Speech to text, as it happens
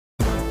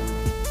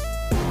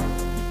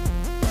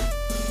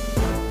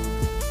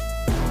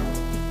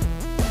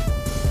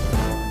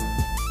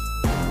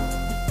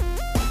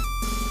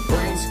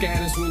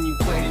scatters when you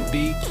play the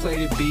beat,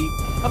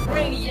 A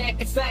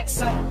brainiac effects.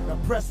 Now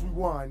press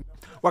rewind.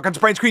 Welcome to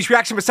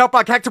Brainsqueezereactions with South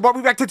Park Hector. What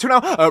we reacted to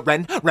now?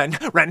 Ren.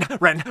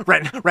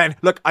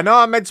 Look, I know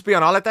I'm meant to be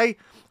on holiday.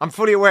 I'm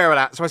fully aware of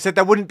that. So I said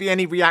there wouldn't be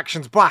any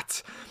reactions,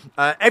 but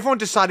everyone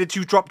decided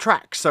to drop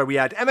tracks. So we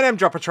had Eminem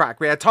drop a track.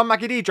 We had Tom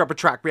McAdee drop a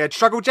track. We had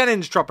Struggle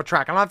Jennings drop a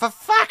track. And I'm like, for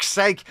fuck's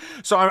sake.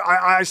 So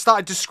I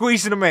started just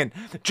squeezing them in.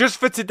 Just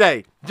for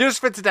today. I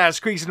was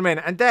squeezing them in.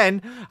 And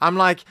then I'm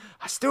like,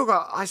 I still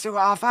got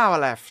half hour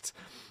left.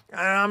 And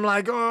I'm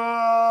like,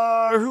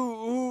 oh,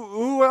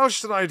 who else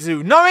should I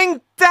do? Knowing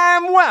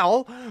damn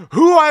well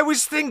who I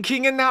was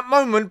thinking in that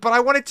moment, but I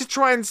wanted to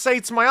try and say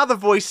to my other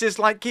voices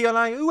like Keon,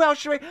 like, who else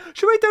should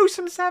we do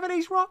some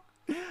 70s rock?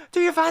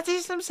 Do you fancy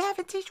some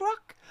 70s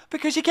rock?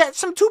 Because you get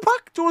some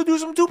Tupac. Do you want to do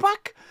some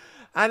Tupac?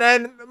 And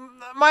then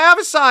my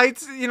other side,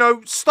 you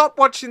know, stopped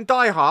watching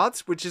Die Hard,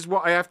 which is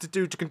what I have to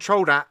do to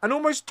control that, and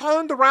almost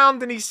turned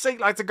around in his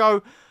seat like to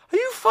go, are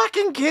you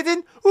fucking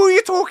kidding? Who are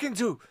you talking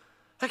to?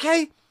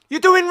 Okay? You're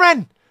doing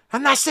REN,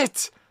 and that's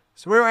it.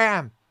 So here I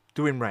am,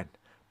 doing REN,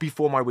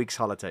 before my week's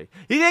holiday.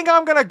 You think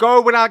I'm going to go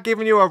without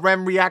giving you a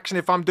REN reaction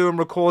if I'm doing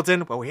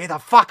recording? Well, here the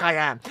fuck I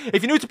am.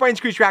 If you're new to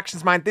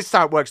Brainsqueezereactions, man, this is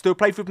how it works. Do a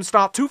playthrough from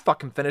start to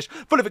fucking finish,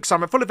 full of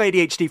excitement, full of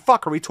ADHD,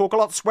 fuckery, talk a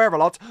lot, swear a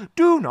lot,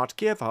 do not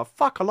give a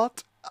fuck a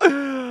lot.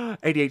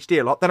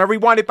 ADHD a lot, then I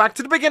rewind it back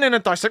to the beginning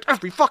and dissect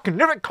every fucking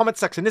lyric. Comment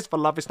section is for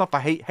love, it's not for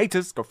hate.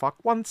 Haters, go fuck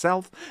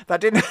oneself.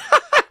 That didn't...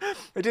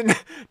 It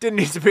didn't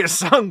need to be a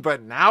song,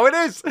 but now it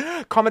is.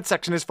 Comment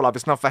section is for love,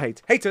 it's not for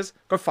hate. Haters,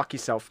 go fuck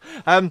yourself.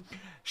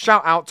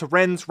 Shout out to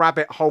Ren's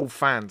Rabbit Hole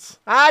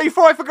fans. You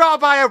thought I forgot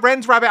about it?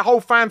 Ren's Rabbit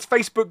Hole fans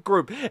Facebook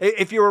group.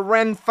 If you're a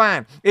REN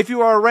fan,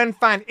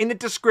 in the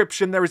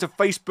description there is a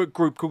Facebook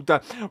group called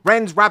the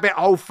Ren's Rabbit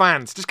Hole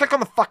fans. Just click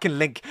on the fucking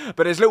link.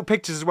 But there's little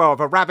pictures as well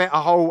of a rabbit,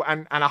 a hole,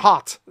 and a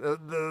heart,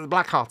 the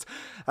black heart.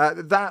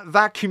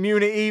 That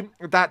community,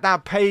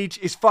 that page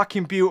is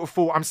fucking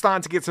beautiful. I'm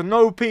starting to get to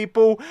know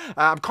people.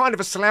 I'm kind of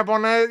a celeb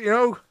on there, you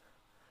know.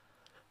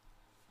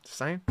 Just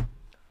saying.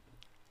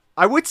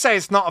 I would say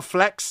it's not a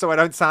flex, so I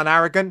don't sound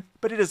arrogant,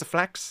 but it is a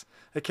flex,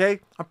 okay?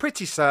 I'm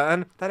pretty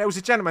certain that there was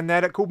a gentleman there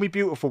that called me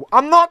beautiful.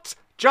 I'm not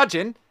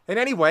judging in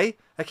any way,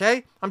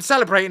 okay? I'm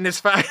celebrating this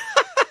fact.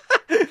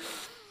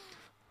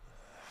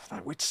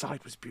 Like, which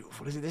side was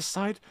beautiful? Is it this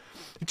side?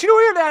 Do you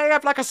know when you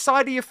have like a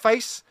side of your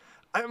face?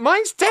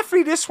 Mine's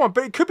definitely this one,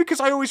 but it could be because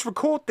I always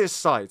record this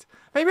side.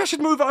 Maybe I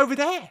should move it over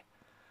there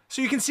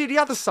so you can see the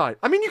other side.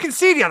 I mean, you can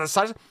see the other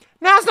side.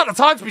 Now's not the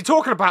time to be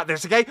talking about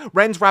this, okay?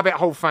 Ren's Rabbit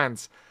Hole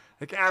fans.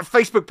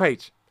 Facebook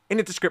page in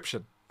the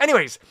description.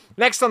 Anyways,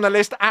 next on the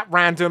list at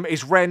random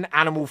is REN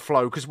Animal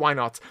Flow, because why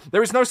not?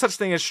 There is no such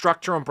thing as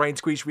structure on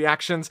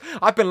Brainsqueezereactions.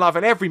 I've been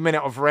loving every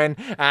minute of REN,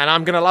 and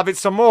I'm going to love it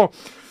some more.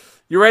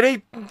 You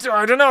ready?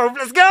 I don't know.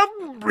 Let's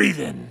go. Breathe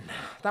in.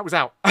 That was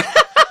out.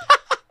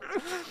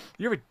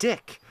 You're a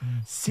dick.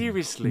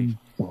 Seriously.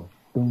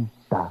 Oh,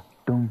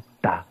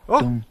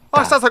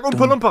 it sounds like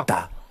Oompa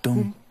Loompa.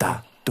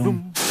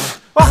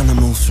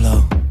 Animal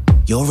Flow.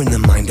 You're in the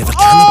mind of a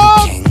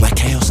cannibal king, where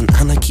chaos and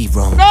anarchy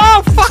roam.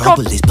 No, fuck off!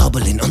 Trouble is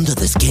bubbling under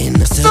the skin.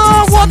 A certain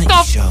what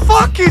the show.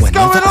 fuck is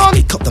Whenever going on?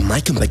 I pick up the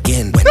mic and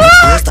begin, when the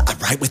words that I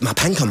write with my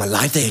pen come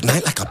alive, they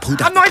ignite like a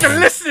pulled out. I'm not even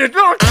listening.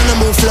 Look.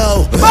 Animal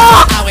Flow.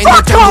 Out in the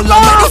jungle,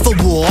 I'm ready for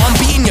war. I'm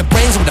beating your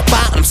brains with a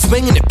bat, and I'm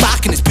swinging it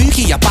back, and it's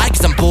spooky. I bite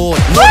 'cause I'm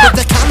bored. Know that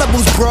the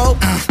cannibals, bro.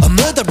 A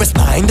murderous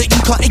mind that you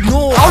can't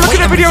ignore. I'll look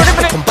at the video in a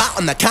minute. Combat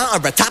on the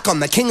counter attack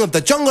on the king of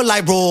the jungle. I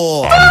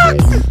roar.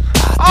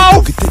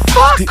 Oh,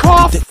 fuck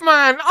off,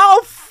 man.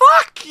 Oh,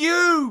 fuck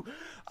you.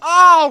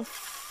 Oh,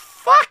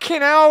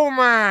 fucking hell,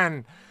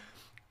 man.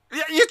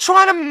 You're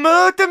trying to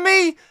murder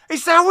me?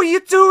 Is that what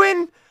you're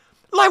doing?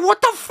 Like,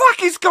 what the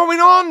fuck is going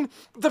on?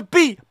 The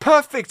beat,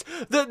 perfect.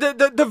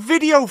 The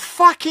video,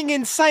 fucking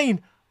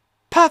insane.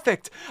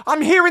 Perfect.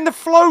 I'm hearing the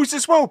flows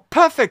as well.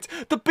 Perfect.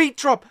 The beat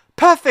drop,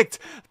 perfect.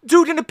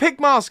 Dude in a pig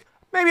mask.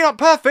 Maybe not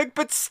perfect,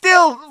 but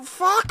still,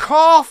 fuck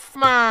off,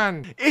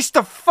 man. It's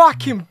the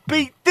fucking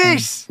beat,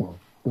 this.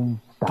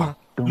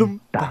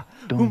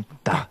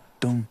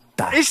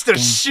 It's the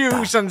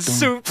shoes and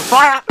suit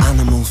fire.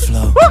 Animal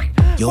Flow.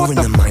 You're in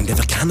the mind of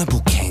a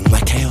cannibal king,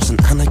 where chaos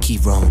and anarchy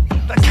roam.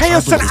 The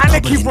chaos and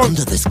anarchy roam.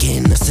 Under the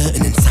skin, a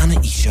certain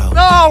insanity show.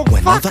 No,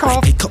 whenever fuck I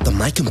off. pick up the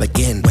mic and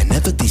begin,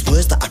 whenever these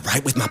words that I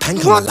write with my pen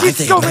come alive, What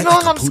is going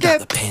on? I'm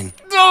scared.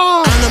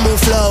 No. Animal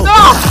Flow.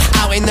 No.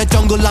 Out in the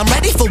jungle, I'm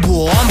ready for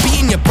war. I'm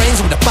beating your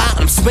brains with a bat,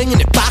 and I'm swinging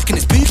it back, and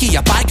it's spooky.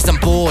 I bite 'cause I'm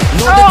bored.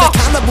 Know that the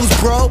cannibals,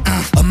 bro.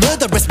 A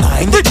murderous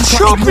mind that you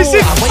can't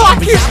ignore. I wait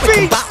and react with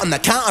combat on the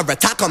counter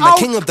attack on the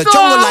king of the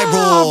jungle. I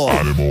roar. I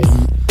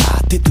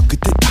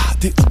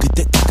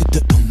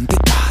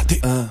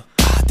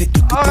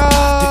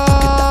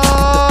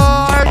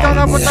don't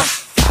know what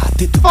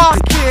the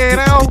fucking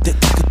hell.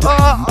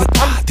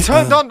 I'm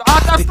turned on.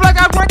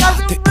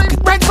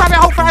 Ren's Rabbit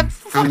Hole fans.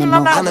 fucking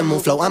love that. Animal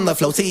flow, I'm the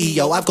flow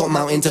CEO. I've got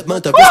mountains of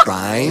murderous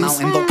rhymes.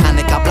 Mountain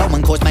volcanic, I blow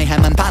and cause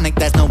mayhem and panic.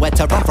 There's nowhere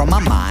to run from my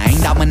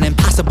mind. I'm an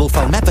impassable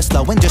foe, never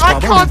slowing, just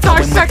growing and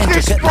flowing with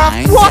intricate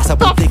lines. Yes, I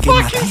will dig in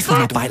my teeth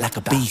and I bite like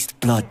a beast.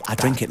 Blood, I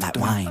drink it like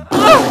wine.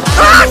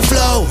 Animal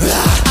flow,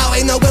 out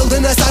in the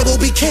wilderness I will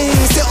be king.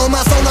 Sit on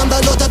my throne, I'm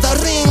the Lord of the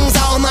Rings.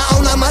 Out on my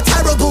own, I'm a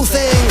terrible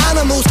thing.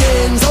 Animal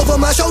skins over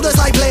my shoulders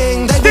like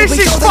bling. They will be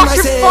killed in my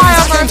sins.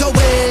 I came to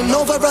win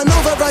over and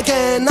over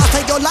again. I'll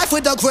take your life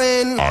with a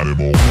grin.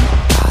 Animal.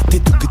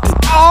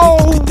 Oh!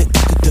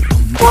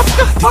 What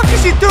the fuck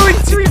is he doing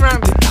to me, man?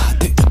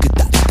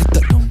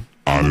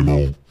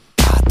 Animal.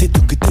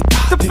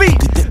 The beat,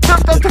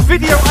 the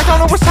video, I don't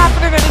know what's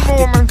happening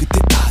anymore, man.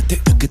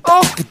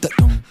 Oh!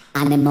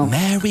 Animal.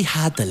 Mary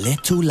had the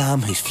little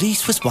lamb whose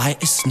fleece was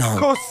white as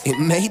snow. It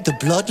made the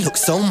blood look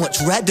so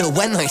much redder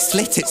when I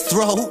slit its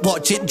throat.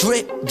 Watch it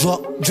drip,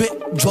 drop,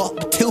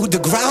 till the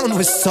ground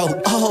was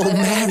soaked. Oh,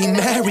 Mary,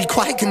 Mary,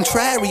 quite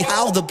contrary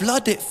how the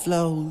blood it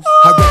flows.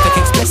 Horrific,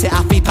 explicit,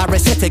 happy,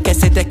 parasitic,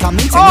 acidic, I'm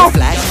eating the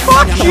flesh.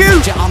 Fuck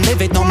you! I'm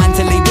livid, no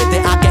mentally with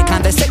it. I get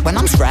kinda sick when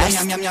I'm stressed.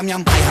 I am the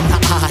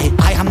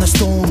I am the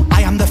storm,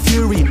 I am the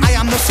fury, I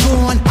am the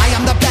scorn, I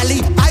am the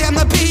belly, I am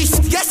the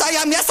beast. Yes, I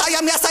am, yes, I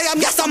am, yes, I am,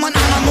 yes, I'm an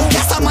animal,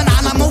 yes, I'm an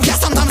animal. Yes,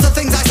 sometimes the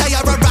things I say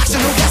are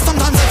irrational. Yes,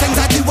 sometimes the things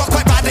I do are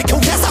quite radical.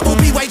 Yes, I will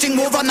be waging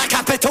war on the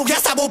capital.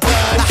 Yes, I will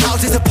burn the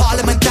houses of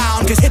parliament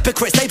down, cause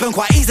hypocrites, they burn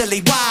quite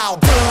easily. Wow,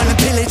 burn and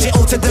pillage it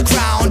all to the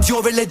ground.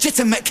 Your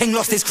illegitimate king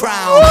lost his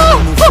crown.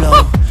 Animal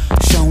flow,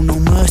 show no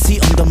mercy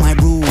under my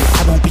rule.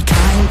 I won't be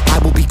kind, I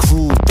will be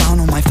cruel. Down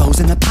on my foes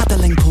in a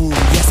paddling pool.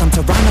 Yes, I'm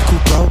tyrannical,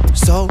 bro,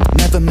 so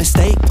never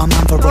mistake, I'm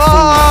man for a fool.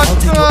 I'll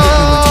take your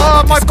ignorance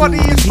right my to body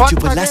school and is teach you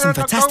a lesson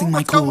for testing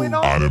my cool.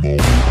 Animal.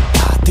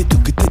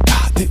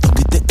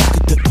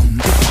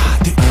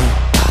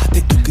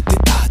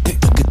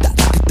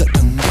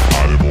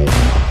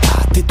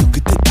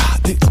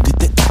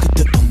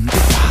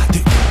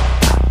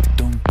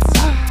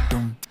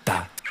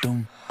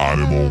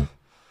 Animal.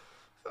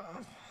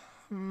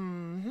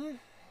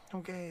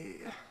 Okay.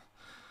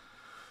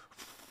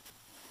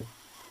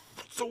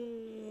 So, do you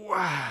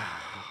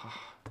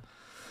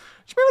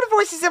remember the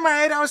voices in my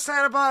head I was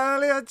saying about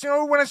earlier? Do you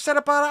know when I said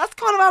about it? That's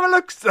kind of how it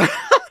looks.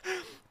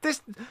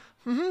 This.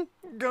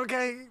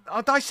 Okay,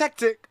 I'll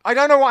dissect it. I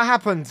don't know what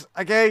happened,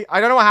 okay? I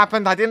don't know what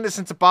happened. I didn't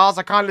listen to bars.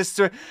 I can't listen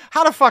to it.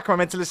 How the fuck am I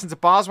meant to listen to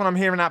bars when I'm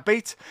hearing that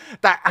beat?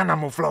 That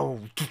animal flow.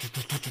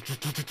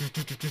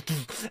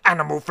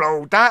 Animal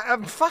flow.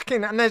 That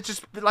fucking... And there's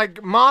just,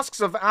 like,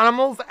 masks of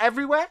animals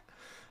everywhere,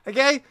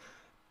 okay?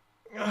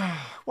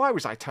 Why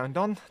was I turned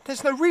on?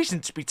 There's no reason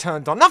to be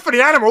turned on. Not for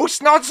the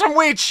animals, not some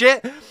weird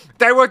shit.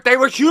 They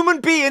were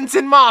human beings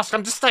in masks,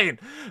 I'm just saying.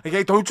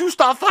 Okay, don't you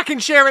start fucking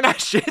sharing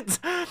that shit.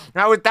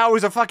 That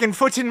was a fucking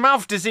foot in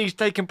mouth disease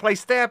taking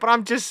place there, but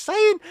I'm just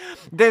saying,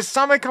 there's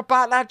something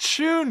about that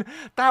tune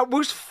that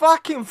was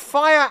fucking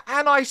fire,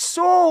 and I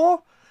saw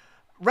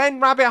Ren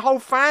Rabbit Hole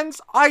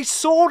fans, I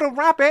saw the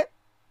rabbit.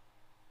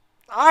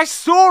 I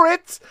saw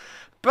it,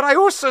 but I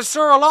also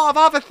saw a lot of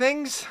other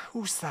things.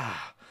 Who's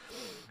that?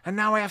 And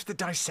now I have to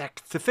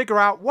dissect to figure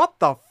out what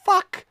the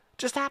fuck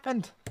just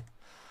happened.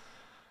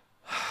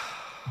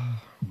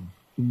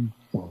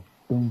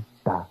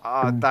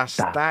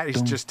 That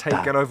is just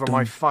taking over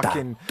my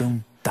fucking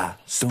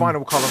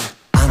spinal column.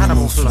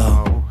 Animal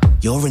flow.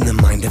 You're in the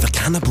mind of a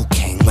cannibal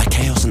king where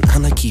chaos and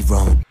anarchy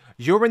roam.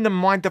 You're in the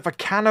mind of a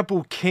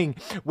cannibal king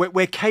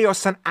where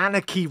chaos and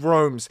anarchy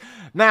roams.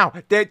 Now,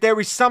 there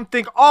is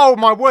something... Oh,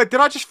 my word. Did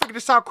I just figure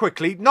this out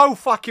quickly? No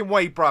fucking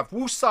way, bruv.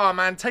 Woosah,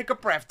 man. Take a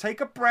breath.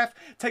 Take a breath.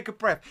 Take a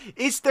breath.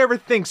 Is there a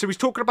thing? So he's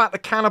talking about the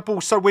cannibal,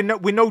 so we're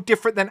no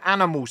different than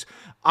animals.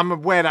 I'm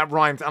aware that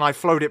rhymed, and I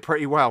flowed it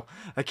pretty well.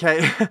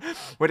 Okay?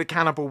 With a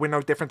cannibal, we're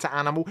no different to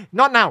animal.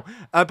 Not now.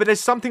 But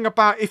there's something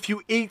about if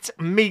you eat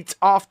meat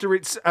after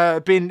it's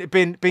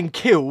been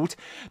killed,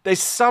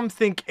 there's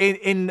something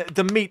in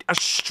the meat, a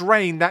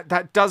strain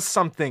that does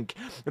something.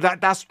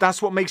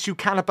 That's what makes you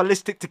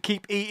cannibalistic, to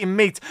keep eating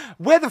meat.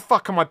 Where the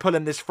fuck am I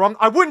pulling this from?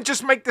 I wouldn't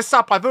just make this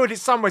up. I've heard it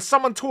somewhere.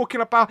 Someone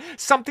talking about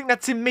something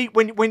that's in meat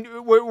when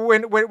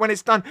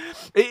it's done.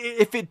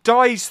 If it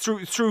dies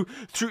through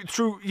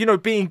you know,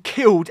 being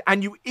killed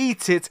and you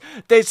eat it,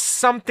 there's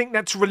something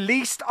that's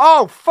released.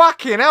 Oh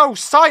fucking hell,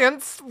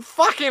 science.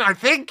 Fucking, I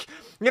think.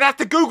 You're gonna have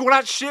to Google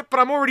that shit, but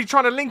I'm already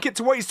trying to link it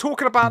to what he's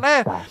talking about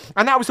there.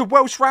 And that was a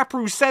Welsh rapper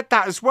who said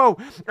that as well.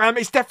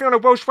 It's definitely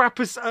on a Welsh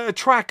rapper's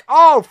track.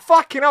 Oh,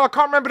 fucking hell, I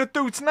can't remember the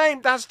dude's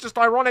name. That's just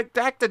ironic.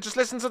 Hector, just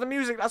listen to the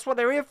music. That's what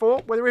they're here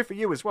for. Well, they're here for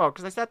you as well,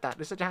 because they said that.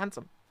 They're such a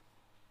handsome.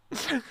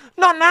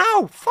 Not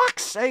now!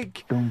 Fuck's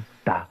sake!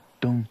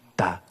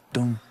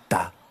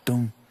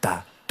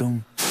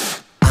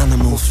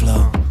 Animal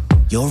flow.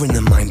 You're in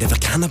the mind of a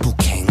cannibal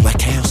king where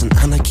chaos and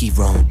anarchy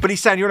roam. But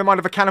he's saying you're in the mind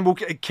of a cannibal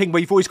king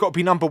where you've always got to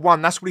be number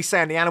one. That's what he's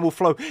saying. The animal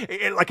flow,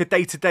 like a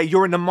day to day.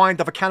 You're in the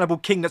mind of a cannibal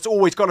king that's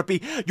always got to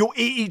be. You'll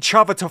eat each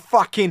other to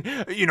fucking,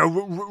 you know,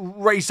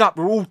 raise up.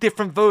 We're all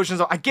different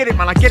versions. I get it,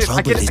 man. I get it.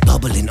 I get it.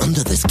 Trouble is bubbling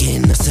under the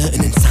skin. A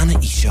certain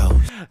insanity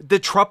shows. The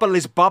trouble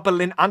is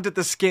bubbling under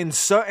the skin.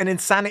 Certain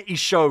insanity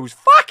shows.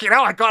 Fucking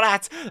hell, I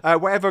got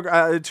that.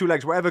 Whatever, 2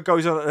 legs. Whatever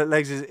goes on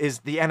legs is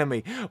the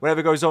enemy.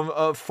 Whatever goes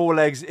on 4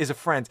 legs is a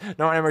friend.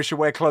 No animal should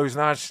wear clothes.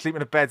 No, sleep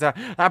in a bed.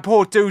 That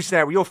poor dude's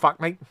there. Well, you're fucked,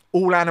 mate.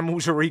 All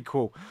animals are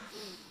equal.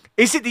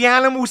 Is it the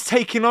animals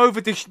taking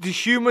over the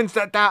humans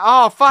that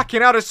oh,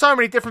 fucking hell, there's so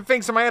many different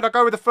things in my head. I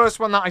go with the first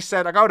one that I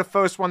said. I go with the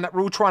first one that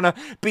we're all trying to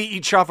beat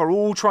each other,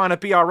 all trying to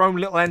be our own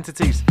little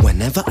entities.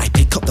 Whenever I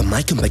pick up the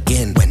mic and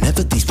begin,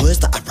 whenever these words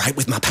that I write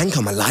with my pen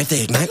come alive,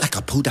 they ignite like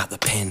I pulled out the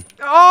pin.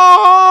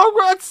 Oh,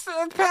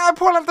 I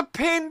pull out the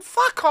pin.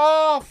 Fuck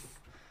off.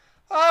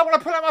 Oh, when I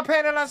pull out my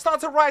pen and I start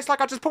to write, it's like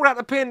I just pulled out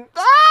the pin.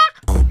 Ah!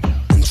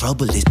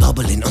 Trouble is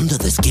bubbling under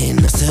the skin.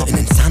 A certain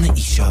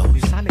insanity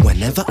shows.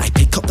 Whenever I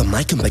pick up the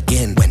mic and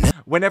begin.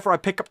 Whenever I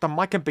pick up the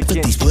mic and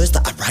begin. These words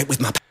that I write with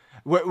my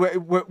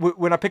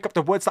when I pick up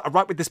the words that I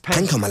write with this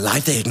pen. Come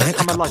alive, they ignite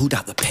like I pulled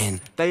out the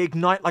pin. They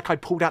ignite like I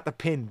pulled out the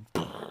pin.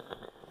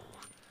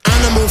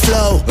 Animal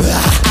flow.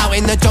 Out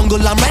in the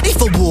jungle, I'm ready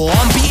for war.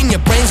 I'm beating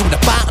your brains with a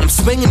bat. I'm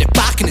swinging it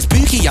back and it's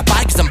spooky. Your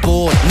bike cause I'm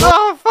bored.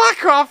 Oh,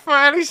 fuck off,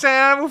 man. He's saying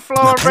animal flow.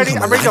 I'm ready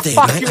to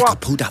fuck you up. I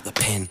pulled out the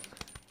pin.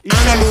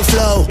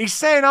 He's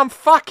saying I'm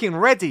fucking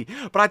ready,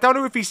 but I don't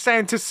know if he's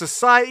saying to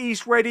society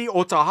he's ready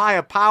or to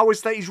higher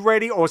powers that he's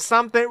ready or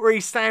something where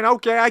he's saying,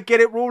 okay, I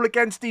get it, we're all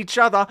against each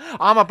other.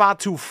 I'm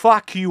about to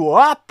fuck you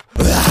up.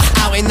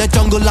 Out in the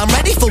jungle, I'm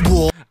ready for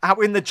war.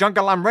 Out in the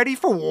jungle, I'm ready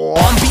for war.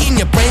 I'm beating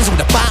your brains with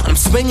a bat, I'm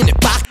swinging it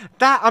back.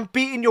 I'm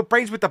beating your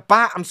brains with the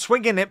bat, I'm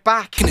swinging it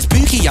back. And it's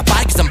spooky, your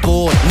bike cause I'm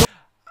bored.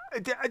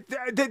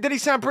 Did he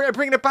say I'm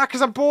bringing it back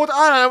because I'm bored?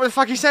 I don't know what the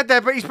fuck he said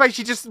there, but he's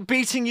basically just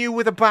beating you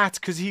with a bat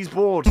because he's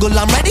bored. Well,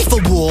 I'm ready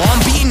for war.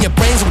 I'm beating your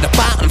brains with a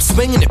bat. I'm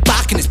swinging it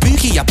back and it's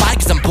spooky. Your bike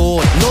cause I'm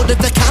bored. Lord of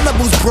the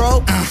cannibals,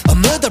 bro. A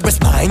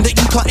murderous mind that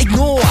you can't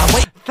ignore.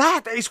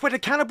 That is where the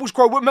cannibals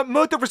grow. A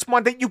murderous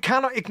mind that you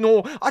cannot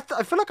ignore. I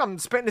feel like I'm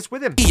spitting this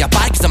with him. Your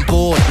bike cause I'm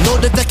bored.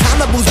 Lord of the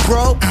cannibals,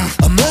 bro.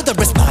 A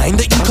murderous mind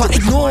that you can't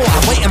ignore.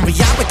 I wait and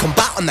react with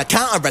combat on the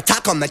counter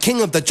attack on the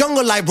king of the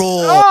jungle. I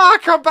roar. Oh, I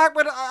come back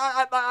with.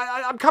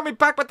 I'm coming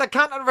back with the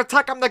counter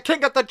attack. I'm the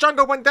king of the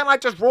jungle. When then I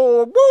just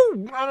roar.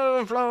 Woo!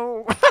 Animal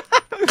flow.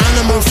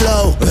 Animal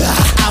flow.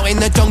 Out in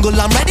the jungle,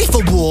 I'm ready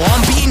for war.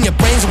 I'm beating your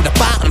brains with a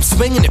bat. I'm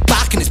swinging it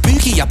back and it's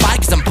spooky. Your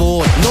bike cause I'm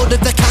bored. Lord of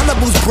the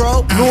cannibals,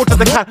 bro.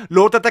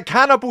 Lord of the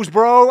cannibals,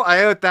 bro. I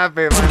heard that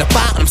bit. With a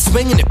bat, I'm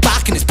swinging it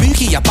back and it's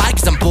spooky. Your bike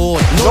cause I'm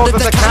bored. Lord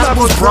of the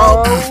cannibals,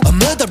 bro. A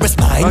murderous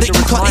mind that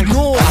you can't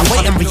ignore. I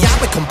wait and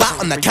react with combat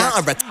on the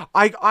counter attack.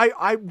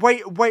 I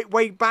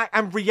wait back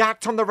and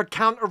react on the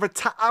counter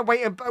attack. I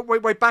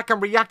wait back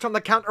and react on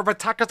the counter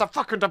attack as a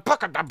fucking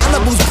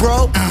cannibals,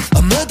 bro.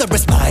 A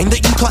murderous mind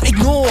that you can't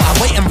ignore. I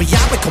wait and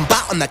react with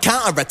combat on the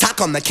counter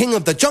attack on the king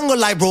of the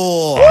jungle. I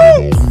roar.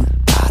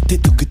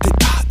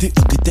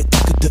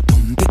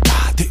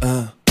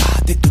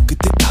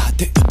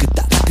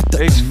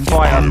 It's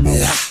fire.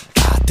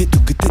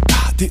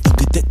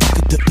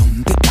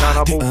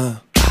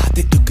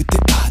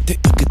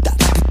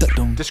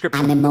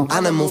 Description.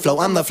 Animal flow,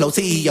 I'm the flow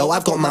CEO.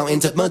 I've got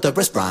mountains of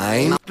murderous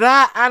rhyme.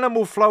 That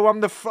animal flow, I'm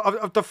the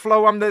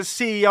flow, I'm the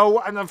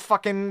CEO, and the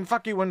fucking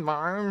fuck you and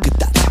mine.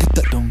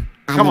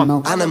 Come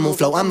on. Animal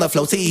flow, I'm the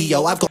flow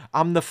CEO.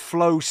 I'm the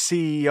flow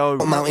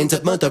CEO. Mountains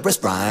of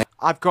murderous rhyme.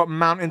 I've got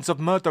mountains of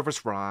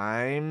murderous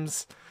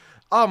rhymes.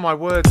 Oh my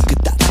word.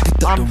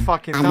 I'm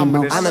fucking done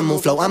with this. Animal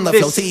flow, I'm the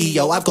flow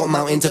CEO. I've got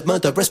mountains of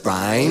murderous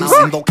rhymes.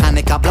 I am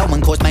volcanic, I blow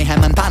and cause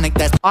mayhem and panic.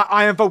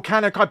 I am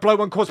volcanic, I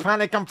blow and cause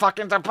panic. I'm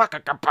fucking.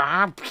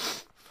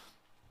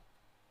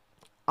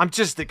 I'm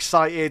just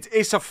excited.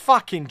 It's a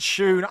fucking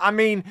tune. I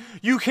mean,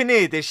 you can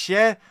hear this,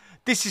 yeah?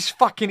 This is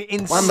fucking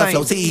insane. I'm the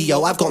flow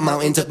CEO, I've got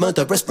mountains of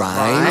murderous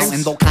rhymes. I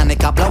am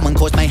volcanic, I blow and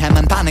cause mayhem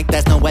and panic.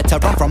 There's nowhere to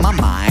run from my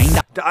mind.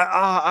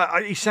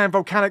 He's saying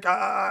volcanic.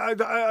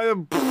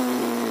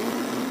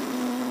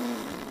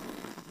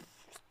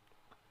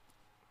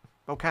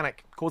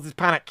 Volcanic causes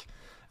panic.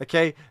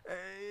 Okay,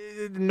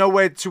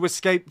 nowhere to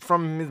escape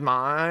from his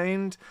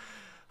mind.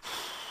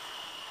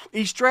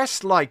 He's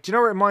dressed like. Do you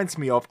know what it reminds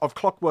me of? Of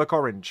Clockwork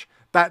Orange.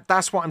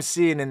 That's what I'm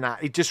seeing in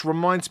that. It just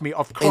reminds me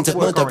of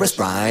Clockwork Orange.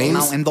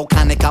 Mountain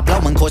volcanic, I blow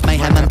and cause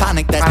mayhem and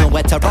panic. There's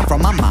nowhere to run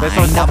from my mind.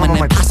 I'm an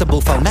impassable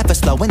foe, never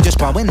slowing, just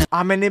growing.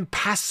 I'm an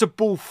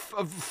impassable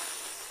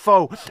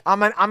foe.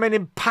 I'm an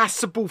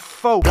impassable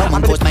foe. Blow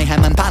and cause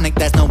mayhem and panic.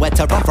 There's nowhere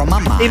to run from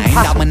my mind.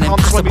 I'm an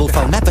impassable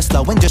foe, never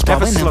slowing, just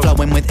growing and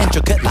flowing with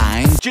intricate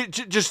lines.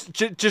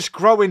 Just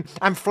growing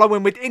and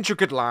flowing with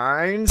intricate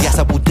lines. Yes,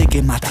 I will dig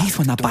in my teeth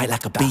when I bite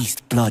like a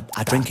beast. Blood,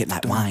 I drink it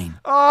like wine.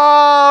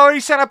 Oh, he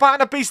said I bite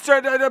on a beast.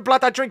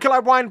 Blood, I drink it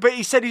like wine. But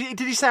he said, did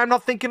he say I'm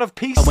not thinking of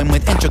peace? Flowing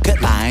with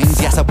intricate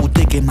lines. Yes, I will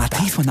dig in my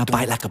teeth when I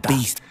bite like a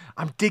beast.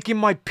 I'm digging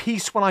my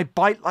peace when I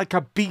bite like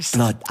a beast.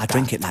 Blood, I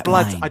drink it like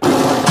Blood, wine. I drink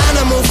it like wine.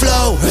 Animal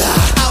flow,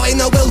 out in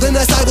the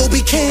wilderness I will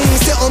be king.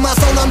 Sit on my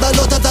throne, I'm the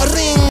Lord of the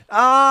Rings.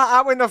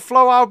 Out in the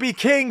flow I'll be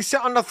king.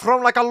 Sit on the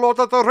throne like a Lord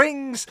of the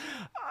Rings.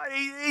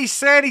 He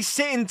said he's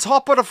sitting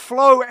top of the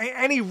flow.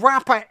 Any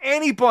rapper,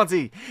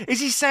 anybody. Is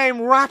he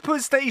saying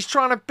rappers that he's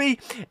trying to be?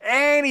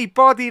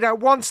 Anybody that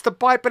wants to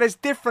bite, but there's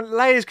different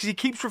layers because he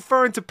keeps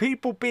referring to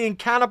people being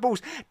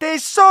cannibals.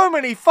 There's so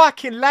many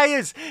fucking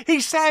layers.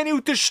 He's saying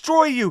he'll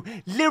destroy you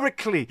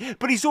lyrically,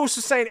 but he's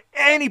also saying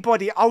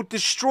anybody I'll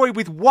destroy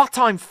with what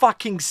I'm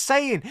fucking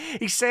saying.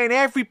 He's saying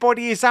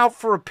everybody is out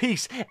for a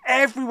piece.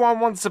 Everyone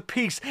wants a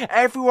piece.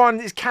 Everyone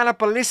is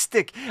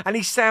cannibalistic. And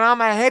he's saying I'm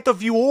ahead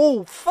of you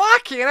all.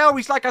 Fucking hell,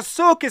 he's like a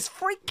circus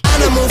freak.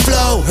 Animal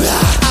flow,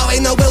 out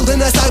in the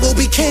wilderness I will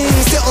be king.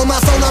 Sit on my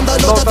throne, I'm the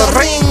Lord of the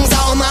Rings.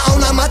 Out on my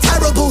own, I'm a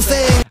terrible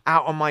thing.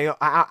 Out on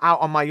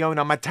my own,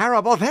 I'm a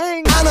terrible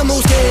thing.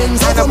 Animal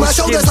skins over my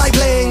shoulders like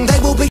bling. They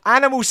will be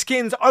animal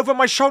skins over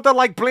my shoulder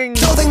like bling.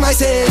 clothing my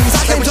sins.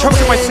 I came to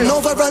win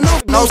over and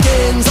over. No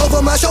skins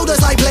over my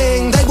shoulders like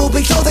bling. They will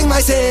be clothing my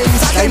sins.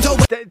 I came to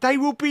win.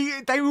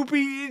 They will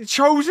be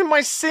chosen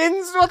my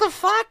sins. What the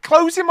fuck?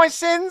 Closing my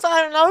sins?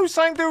 I don't know.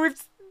 Something to do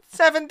with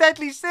 7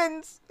 deadly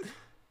sins.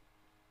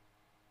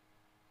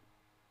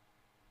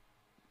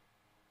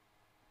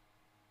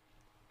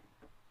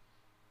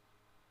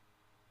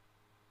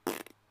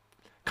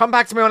 Come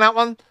back to me on that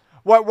one.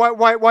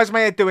 Why is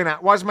my head doing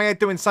that? Why is my head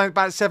doing something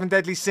about 7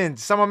 deadly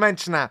sins? Someone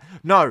mention that.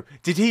 No.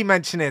 Did he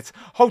mention it?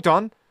 Hold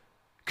on.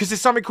 Because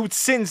there's something called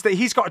Sins that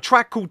he's got a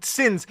track called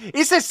Sins.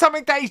 Is there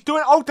something that he's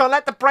doing? Hold on.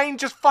 Let the brain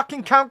just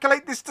fucking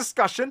calculate this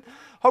discussion.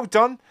 Hold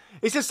on.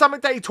 Is there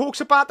something that he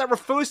talks about that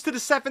refers to the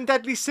 7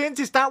 deadly sins?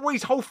 Is that what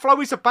his whole flow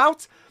is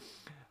about?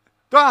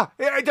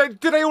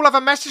 Do they all have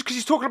a message? Because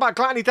he's talking about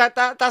gluttony.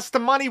 That's the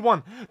money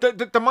one.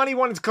 The money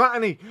one is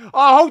gluttony.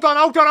 Oh, hold on.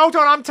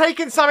 I'm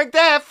taking something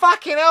there.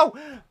 Fucking hell.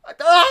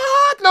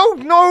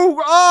 No.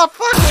 Oh,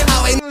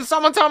 fucking.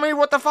 Someone tell me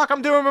what the fuck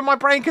I'm doing with my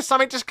brain because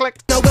something just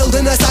clicked. In the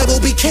wilderness I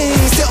will be king.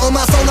 Sit on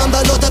my throne, I'm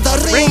the Lord of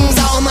the Rings.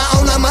 Out on my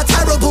own, I'm a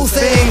terrible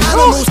thing.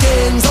 Animal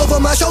skins over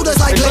my shoulders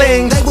like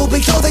bling. They will be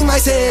clothing my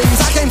sins.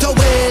 I came to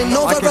win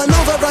over and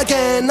over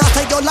again. I'll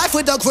take your life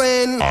with a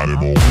grin.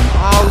 Animal.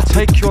 I'll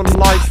take your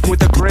life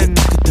with a grin.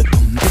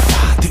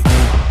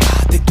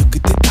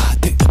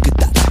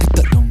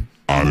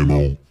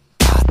 Animal.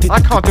 I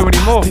can't do any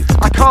more.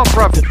 I can't,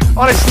 bruv.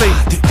 Honestly,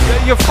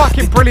 you're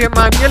fucking brilliant,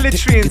 man. You're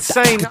literally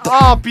insane.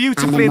 Oh,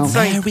 beautifully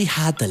insane. Mary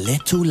had the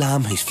little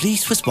lamb whose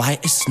fleece was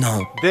white as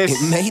snow. This.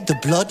 It made the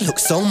blood look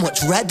so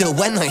much redder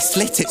when I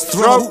slit its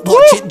Throat. throat.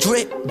 Watch it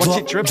drip, Watch drop,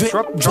 it drip, drip,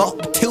 drop,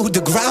 drop, till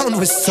the ground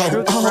was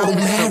soaked. Oh,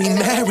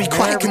 Mary,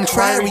 quite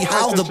contrary,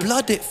 how the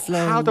blood it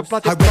flows. How the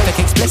blood it Horrific,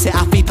 explicit,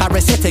 happy,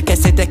 parasitic,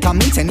 acidic,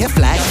 I'm eating your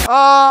flesh.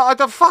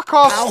 The fuck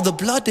off. How the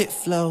blood it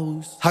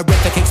flows.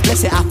 Horrific,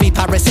 explicit, happy,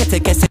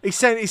 parasitic,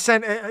 acidic. He's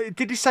saying,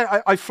 did he say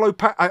I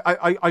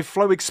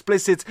flow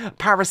explicit,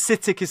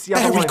 parasitic is the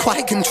other Very one?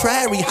 quite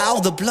contrary,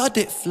 how the blood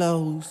it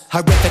flows.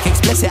 Horrific,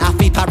 explicit,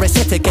 happy,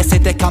 parasitic,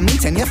 acidic, I'm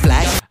eating your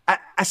flesh.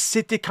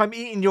 Acidic, I'm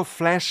eating your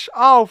flesh.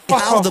 Oh,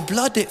 fuck How off. the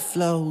blood it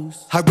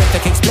flows.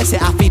 Horrific,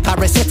 explicit, happy,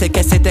 parasitic,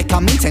 acidic,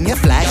 I'm eating your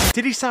flesh.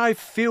 Did he say I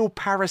feel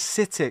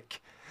parasitic?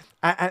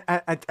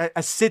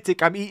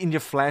 Acidic, I'm eating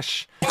your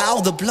flesh.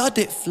 How the blood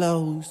it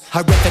flows.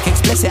 Horrific,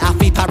 explicit,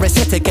 happy,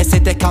 parasitic,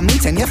 acidic, I'm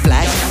eating your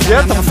flesh. Yeah.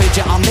 I'm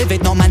fidget, I'm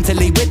livid, not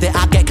mentally with it.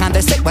 I get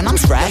kinda sick when I'm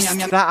stressed.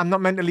 That I'm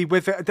not mentally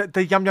with it.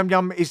 The yum yum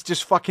yum is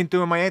just fucking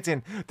doing my head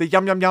in. The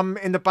yum yum yum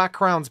in the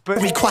background, but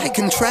Very quite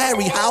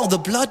contrary, how the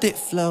blood it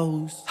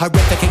flows.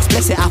 Horrific,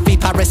 explicit, happy,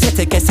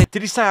 parasitic, acidic.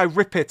 did he say I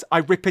rip it? I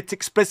rip it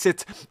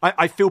explicit.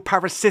 I feel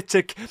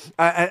parasitic,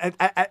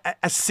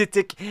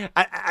 acidic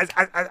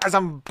as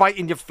I'm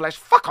biting your flesh.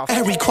 Fuck off.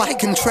 Very quite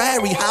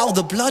contrary, how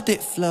the blood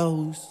it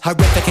flows.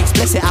 Horrific,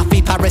 explicit, happy,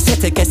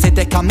 parasitic,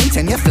 acidic, I'm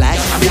eating your flesh.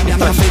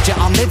 I'm fidget,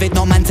 I'm livid,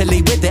 not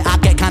mentally with it. I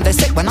get kinda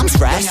sick when I'm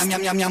stressed. I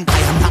am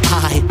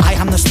the I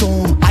am the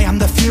storm, I am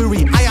the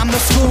fury, I am the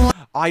scorn.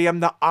 I am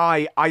the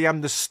I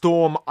am the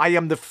storm, I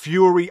am the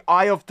fury,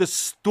 eye of the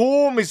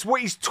storm is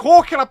what he's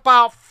talking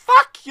about.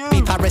 Fuck you.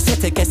 Be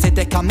parasitic,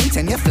 acidic, I'm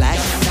eating your flesh.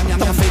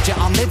 I'm fidget,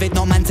 I'm livid,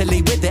 not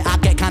mentally with it. I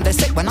get kinda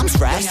sick when I'm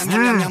stressed. I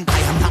am the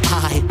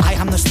I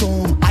am the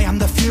storm, I am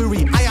the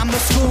fury, I am the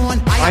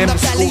scorn, I am the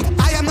belly,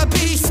 I am the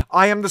beast.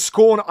 I am the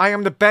scorn, I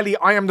am the belly,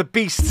 I am the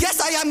beast. Yes,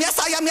 I am, yes,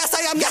 I am, yes,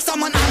 I am, yes,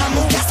 I'm an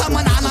animal, yes, I'm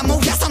an animal,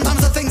 yes,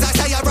 sometimes the things I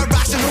say are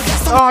irrational,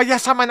 yes, Oh,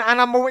 yes, I'm an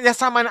animal,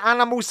 yes, I'm an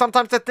animal.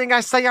 Sometimes the thing I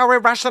say are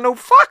irrational.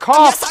 Fuck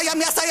off. yes, I am,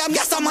 yes, I am,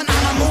 yes, I'm an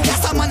animal,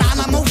 yes, I'm an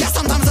animal, yes,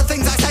 sometimes the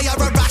things I say are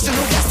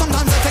irrational, yes,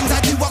 sometimes the things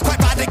I do are quite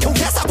radical,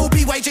 yes, I will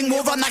be waging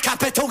war on the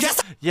capital,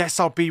 yes. Yes,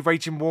 I'll be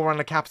raging war on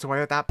the capital. I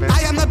heard that bit.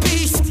 I am the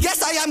beast,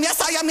 yes, I am, yes,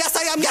 I am, yes,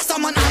 I am, yes,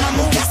 I'm an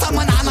animal, yes, I'm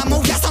an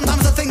animal, yes,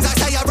 sometimes the things I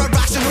say are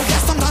irrational,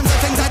 yes, sometimes the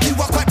things I do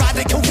are quite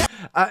radical, yes.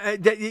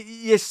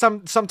 Yes,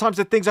 sometimes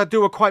the things I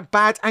do are quite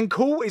bad and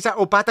cool. Is that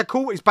or bad and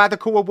cool? Is bad and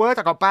cool a word?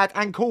 I got bad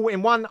and cool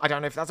in one. I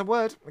don't know if that's a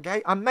word.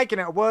 Okay, I'm making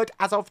it a word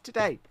as of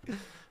today.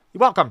 You're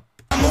welcome.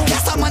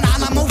 Yes, I'm an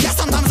animal. Yes,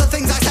 sometimes the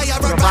things I say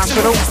are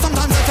irrational. Yes,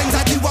 sometimes the things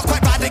I do are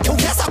quite radical.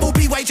 Yes, I will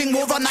be waging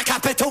war on the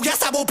capital.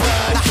 Yes, I will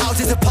burn the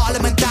houses of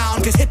Parliament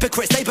down, cause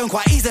hypocrites, they burn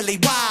quite easily.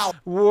 Wow.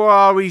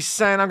 Whoa, he's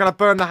saying I'm gonna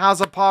burn the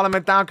House of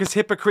Parliament down because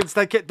hypocrites,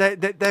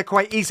 they're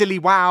quite easily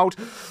wowed.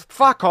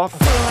 Fuck off.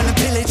 Burn and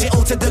pillage it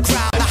all to the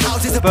ground. The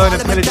houses of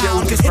Parliament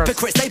down, cause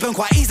hypocrites, they burn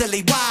quite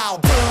easily. Wow.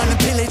 Burn and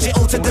pillage it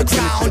all to the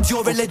ground.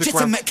 Your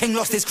illegitimate king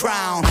lost his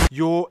crown.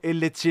 Your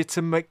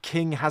illegitimate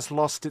king has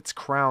lost its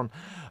crown.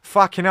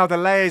 Fucking hell, the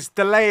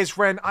layers,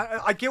 Ren.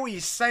 I get what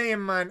you're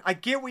saying, man. I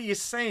get what you're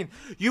saying.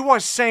 You are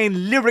saying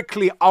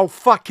lyrically, I'll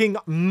fucking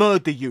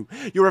murder you.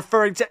 You're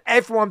referring to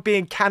everyone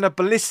being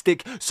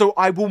cannibalistic, so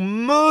I will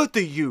murder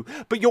you.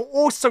 But you're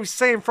also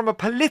saying from a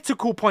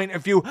political point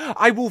of view,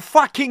 I will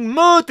fucking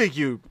murder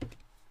you.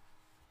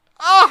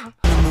 Ah!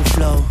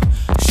 Flow.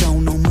 Show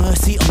no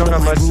mercy under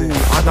my rule.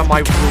 Under my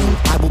rule.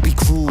 I will be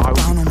cruel.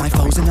 Down on my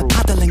foes in a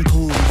paddling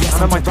pool. Yes,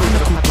 I'm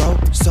tyrannical,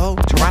 bro. So,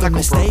 make a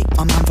mistake,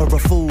 I'm man for a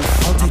fool.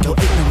 I'll take your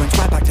ignorance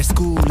right back to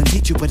school and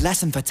teach you a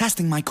lesson for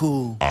testing my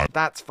cool.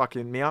 That's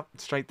fucking me up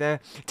straight there.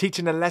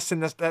 Teaching a lesson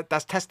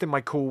that's testing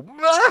my cool.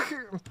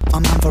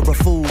 I'm man for a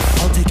fool.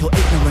 I'll take your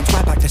ignorance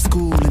right back to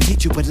school and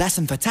teach you a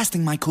lesson for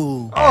testing my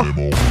cool.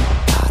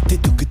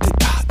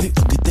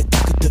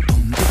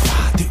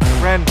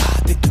 Ren,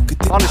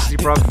 honestly,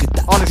 bro,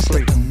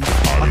 honestly,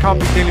 I can't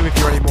be dealing with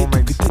you anymore,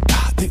 mate.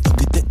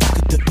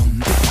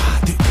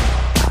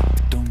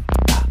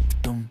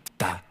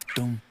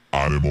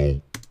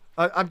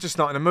 I'm just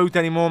not in the mood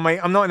anymore,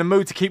 mate. I'm not in the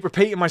mood to keep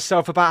repeating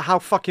myself about how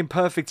fucking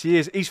perfect he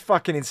is. He's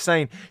fucking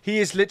insane. He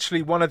is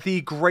literally one of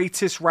the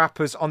greatest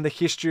rappers on the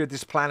history of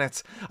this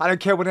planet. I don't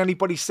care what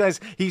anybody says.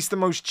 He's the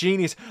most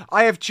genius.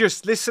 I have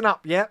just, listen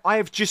up, yeah? I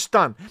have just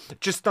done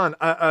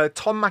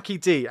Tom Mackie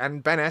D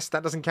and Ben S.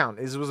 That doesn't count.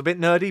 It was a bit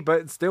nerdy,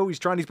 but still, he's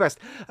trying his best.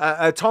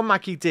 Tom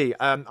Mackie D.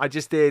 I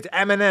just did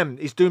Eminem,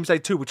 his Doomsday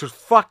 2, which was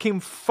fucking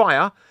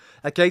fire.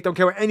 Okay, don't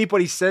care what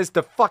anybody says.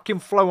 The fucking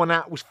flow on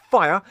that was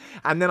fire.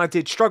 And then I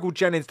did Struggle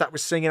Jennings that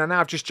was singing. And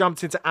now I've just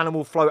jumped into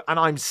Animal Flow. And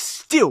I'm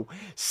still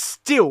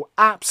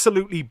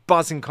absolutely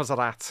buzzing because of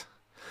that.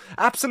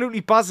 Absolutely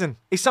buzzing.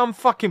 It's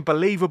unfucking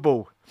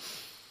believable.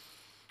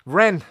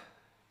 Ren,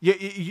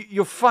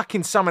 you're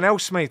fucking someone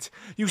else, mate.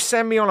 You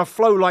send me on a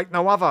flow like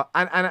no other.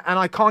 And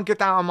I can't get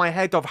that out of my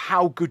head of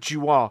how good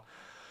you are.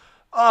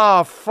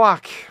 Oh,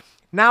 fuck.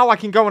 Now I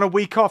can go on a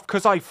week off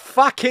because I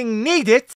fucking need it.